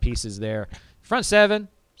have some pieces there. Front 7,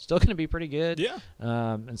 still going to be pretty good. Yeah.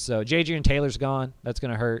 And so J.J. and Taylor's gone. That's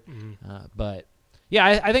going to hurt. But, yeah,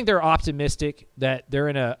 I think they're optimistic that they're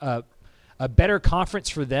in a better conference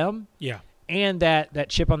for them. Yeah. And that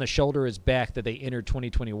chip on the shoulder is back that they entered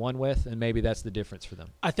 2021 with, and maybe that's the difference for them.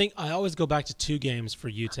 I think I always go back to 2 games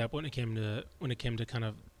for UTEP when it came to kind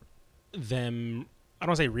of them. I don't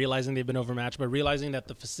want to say realizing they've been overmatched, but realizing that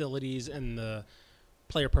the facilities and the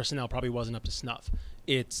player personnel probably wasn't up to snuff.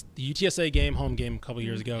 It's the UTSA game, home game a couple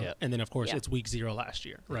years ago, and then of course it's week 0 last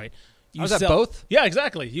year, right? You was at both? Yeah,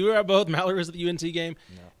 exactly. You were at both. Mallory was at the UNT game.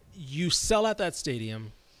 No. You sell out that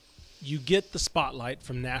stadium. You get the spotlight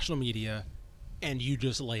from national media. And you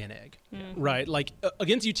just lay an egg, right? Like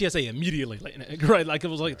against UTSA, immediately lay an egg, right? Like it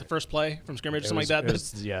was like the first play from scrimmage, something like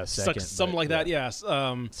that. Second, something like that. Yes.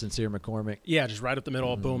 Sincere McCormick. Yeah, just right up the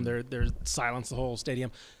middle. Boom. They're silence the whole stadium.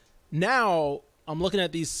 Now I'm looking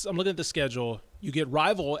at the schedule. You get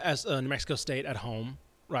rival as New Mexico State at home,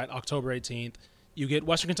 right? October 18th. You get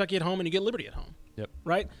Western Kentucky at home, and you get Liberty at home. Yep.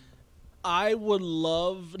 Right. I would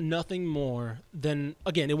love nothing more than,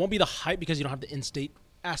 again, it won't be the hype because you don't have the in-state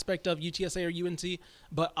aspect of UTSA or UNC,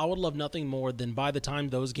 but I would love nothing more than by the time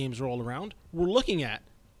those games roll around, we're looking at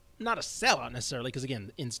not a sellout necessarily, because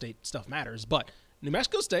again, in-state stuff matters, but New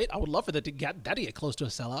Mexico State, I would love for that to get close to a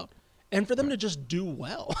sellout, and for them to just do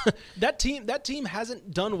well. That team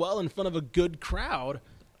hasn't done well in front of a good crowd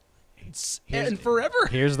and forever.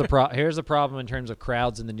 Here's the problem in terms of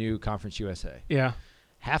crowds in the new Conference USA. Yeah,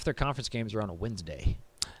 half their conference games are on a Wednesday.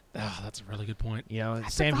 Oh, that's a really good point.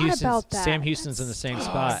 Sam Houston's in the same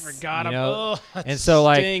spot. I forgot and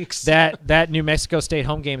so stinks. that New Mexico State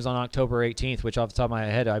home game is on October 18th, which off the top of my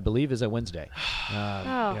head I believe is a Wednesday.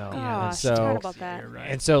 Gosh, about that.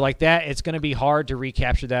 And so like that, it's going to be hard to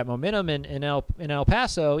recapture that momentum in El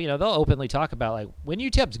Paso. They'll openly talk about like when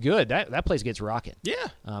UTEP's good, that place gets rocking. Yeah.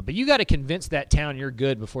 But you got to convince that town you're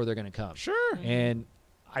good before they're going to come. Sure. And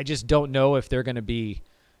I just don't know if they're going to be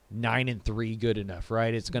 9-3 good enough,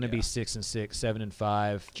 right? It's going to be 6-6,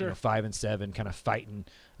 7-5, Sure. 5-7, kind of fighting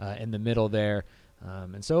in the middle there.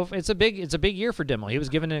 And so it's a big year for Dimmel. He was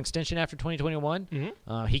given an extension after 2021.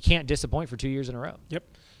 Mm-hmm. He can't disappoint for 2 years in a row. Yep.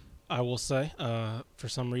 I will say, for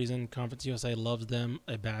some reason, Conference USA loves them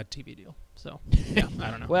a bad TV deal. So, yeah, I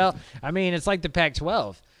don't know. Well, I mean, it's like the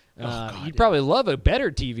Pac-12. You'd probably love a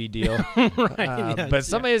better TV deal, Right, but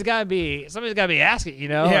somebody's got to be asking,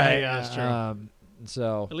 Yeah, that's true.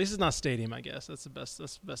 So at least it's not stadium, I guess. That's the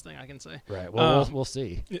best thing I can say. right. Well, we'll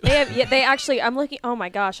see. They actually. I'm looking. Oh my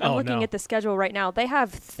gosh! I'm looking no. at the schedule right now. They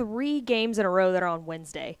have 3 games in a row that are on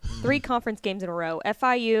Wednesday. 3 conference games in a row.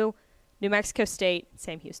 FIU, New Mexico State,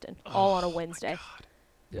 Sam Houston, all on a Wednesday.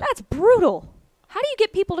 Yeah. That's brutal. How do you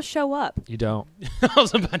get people to show up? You don't. I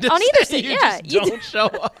was about to On say, either side, you yeah, just you don't show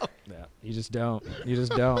up. Yeah, you just don't. You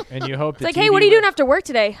just don't. And you hope It's like, hey, what are you doing after work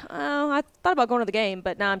today? Oh, I thought about going to the game,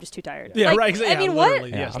 but now I'm just too tired. Yeah, Like, right. Exactly. I mean,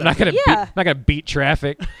 literally, what? Yes, I'm not gonna beat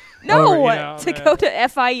traffic. No, over, to go to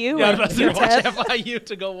FIU. Yeah, I and was about to watch UTEP. FIU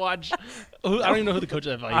to go watch. I don't even know who the coach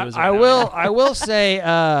of FIU is. I right will. now. I will say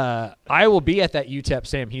I will be at that UTEP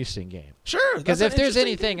Sam Houston game. Sure. Because that's if there's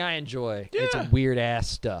interesting anything I enjoy, it's Yeah. weird ass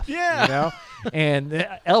stuff. Yeah. You know? And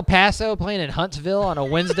El Paso playing in Huntsville on a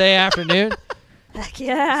Wednesday afternoon. Heck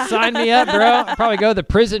yeah. Sign me up, bro. I'll probably go to the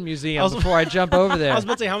prison museum before I jump over there. I was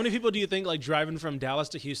about to say, how many people do you think like driving from Dallas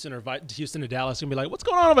to Houston or Houston to Dallas can be like, what's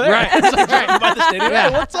going on over there? Right. It's like driving by the stadium. Yeah.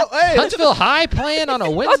 Hey, what's up? Hey, Huntsville High playing on a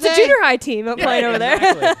Oh, Wednesday. it's a junior high team playing over there.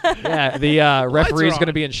 exactly. Yeah, the referee's on. going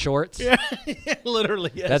to be in shorts. Yeah,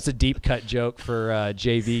 literally. Yes. That's a deep cut joke for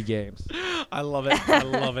JV games. I love it. I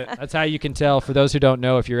love it. That's how you can tell, for those who don't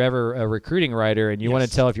know, if you're ever a recruiting writer and you want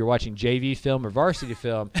to tell if you're watching JV film or varsity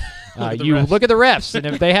film, you look at the refs, and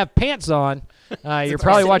if they have pants on, you're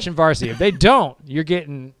probably watching varsity. If they don't, you're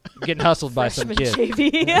getting hustled by some kid.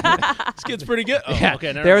 JV. This kid's pretty good. Oh, Yeah.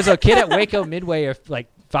 okay. There was a kid at Waco Midway like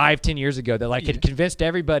 5-10 years ago that like had convinced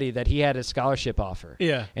everybody that he had a scholarship offer.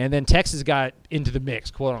 Yeah. And then Texas got into the mix,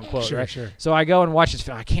 quote unquote. Sure, right? sure. So I go and watch his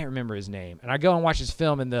film. I can't remember his name. And I go and watch his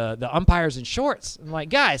film, and the umpire's in shorts. I'm like,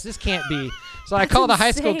 guys, this can't be. So I call the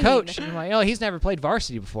high school insane. coach. And I'm like, oh, he's never played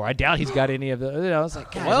varsity before. I doubt he's got any of the. I was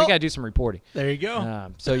like, guys, Well, we got to do some reporting. There you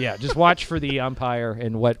go. So yeah, just watch for the umpire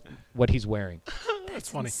and what he's wearing. That's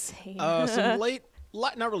funny. Insane. Some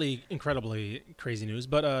not really incredibly crazy news,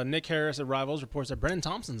 but Nick Harris at Rivals reports that Brennan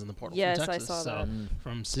Thompson's in the portal Yes, from I Texas. saw So that.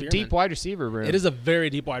 from It's a Spearman. deep wide receiver room. It is a very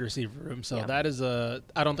deep wide receiver room. So Yeah. that is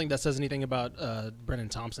I don't think that says anything about Brennan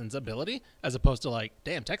Thompson's ability, as opposed to like,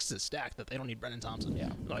 damn, Texas is stacked that they don't need Brennan Thompson. Yeah,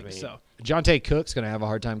 Like, so Jonte Cook's going to have a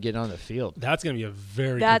hard time getting on the field. that's gonna be a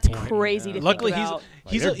very That's good point. crazy to think Luckily, about.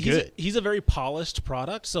 he's a very polished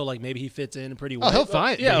product, so like maybe he fits in pretty well. Oh, he'll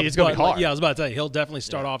find it. Yeah, It's gonna be but, like, hard. yeah, I was about to say he'll definitely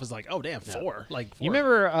start off as like, oh damn, four. Like, four. You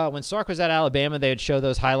remember when Sark was at Alabama, they would show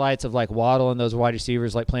those highlights of like Waddle and those wide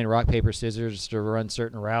receivers like playing rock, paper, scissors to run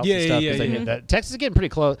certain routes Yeah, and stuff. yeah, 'cause they yeah. did that. Texas is getting pretty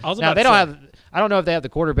close. I was Now about they to don't say. have. I don't know if they have the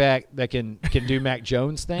quarterback that can do Mac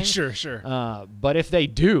Jones thing. Sure. But if they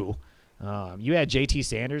do, you add JT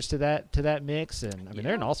Sanders to that mix, and I mean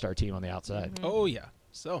they're an all-star team on the outside. Oh yeah.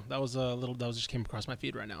 So that was just came across my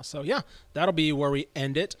feed right now. So yeah, that'll be where we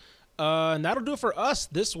end it. And that'll do it for us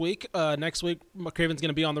this week. Next week, McCraven's going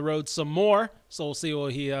to be on the road some more, so we'll see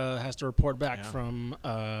what he has to report back from.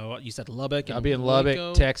 What you said, Lubbock. I'll and be in Lubbock,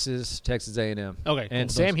 Waco. Texas A&M. Okay, and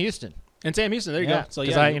cool. Sam Houston. And Sam Houston. There you go. So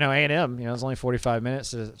because yeah, A&M, it's only 45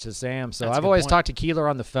 minutes to Sam. So That's a I've good always point. talked to Keeler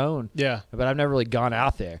on the phone. Yeah. But I've never really gone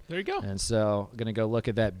out there. There you go. And so I'm going to go look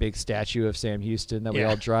at that big statue of Sam Houston that we Yeah.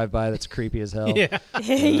 all drive by that's creepy as hell. Yeah.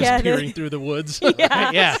 yeah, Just peering through the woods.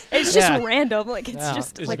 yeah. Yeah. It's just Yeah. random. Like it's Yeah.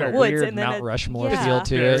 just It's like like a woods weird and then Mount Rushmore yeah. feel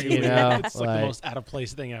to Very it, weird. It's like the like- most out of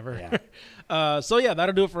place thing ever. Yeah. So yeah,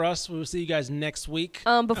 that'll do it for us. We'll see you guys next week.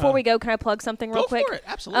 Before we go, can I plug something real Go quick? for it.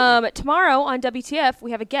 Absolutely. Tomorrow on WTF,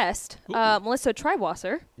 we have a guest, Melissa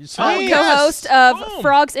Triwasser, Yes. co-host of Boom.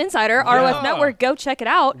 Frogs Insider, ROF Yeah. Network. Go check it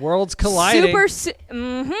out. Worlds colliding.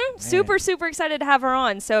 Super excited to have her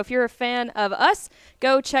on. So if you're a fan of us,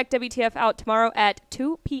 go check WTF out tomorrow at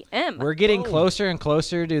 2 p.m. We're getting closer and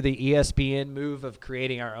closer to the ESPN move of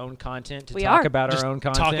creating our own content to We talk are. about Just our own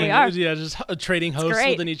content. talking, We are. yeah, just trading hosts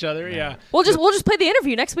great. within each other. Yeah. We'll just play the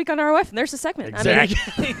interview next week on ROF, and there's a segment. I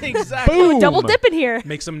mean, Exactly. Boom. double dipping here.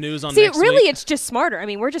 Make some news on See, next really, week. it's just smarter. I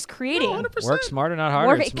mean, we're just creating. 100%. Work smarter, not harder.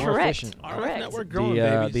 Work It's it more correct. efficient. RF Correct. Network growing, The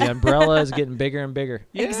babies. the umbrella is getting bigger and bigger.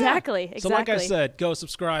 Yeah. Exactly. So like I said, go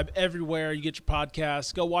subscribe everywhere you get your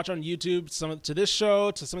podcasts. Go watch on YouTube to this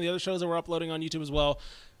show, to some of the other shows that we're uploading on YouTube as well.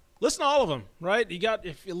 Listen to all of them, right?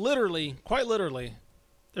 Quite literally,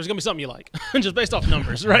 there's going to be something you like. Just based off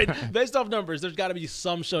numbers, right? Based off numbers, there's got to be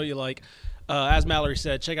some show you like. As Mallory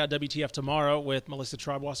said, check out WTF tomorrow with Melissa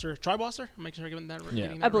Treibwasser. Treibwasser? I'm making sure I'm getting that right.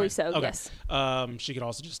 Yeah. I believe right. so, Okay. yes. She could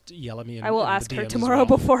also just yell at me. I will in ask the her DMs as tomorrow well.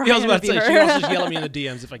 before I was I about to say, interview she her. can also just yell at me in the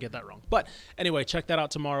DMs if I get that wrong. But anyway, check that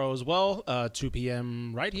out tomorrow as well, 2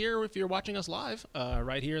 p.m. right here if you're watching us live,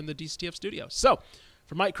 right here in the DCTF studio. So,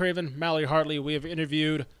 for Mike Craven, Mallory Hartley, we have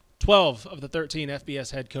interviewed 12 of the 13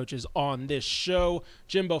 FBS head coaches on this show.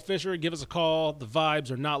 Jimbo Fisher, give us a call. The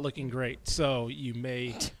vibes are not looking great, so you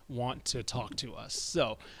may want to talk to us.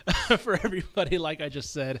 So for everybody, like I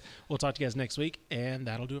just said, we'll talk to you guys next week, and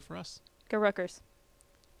that'll do it for us. Go Rutgers.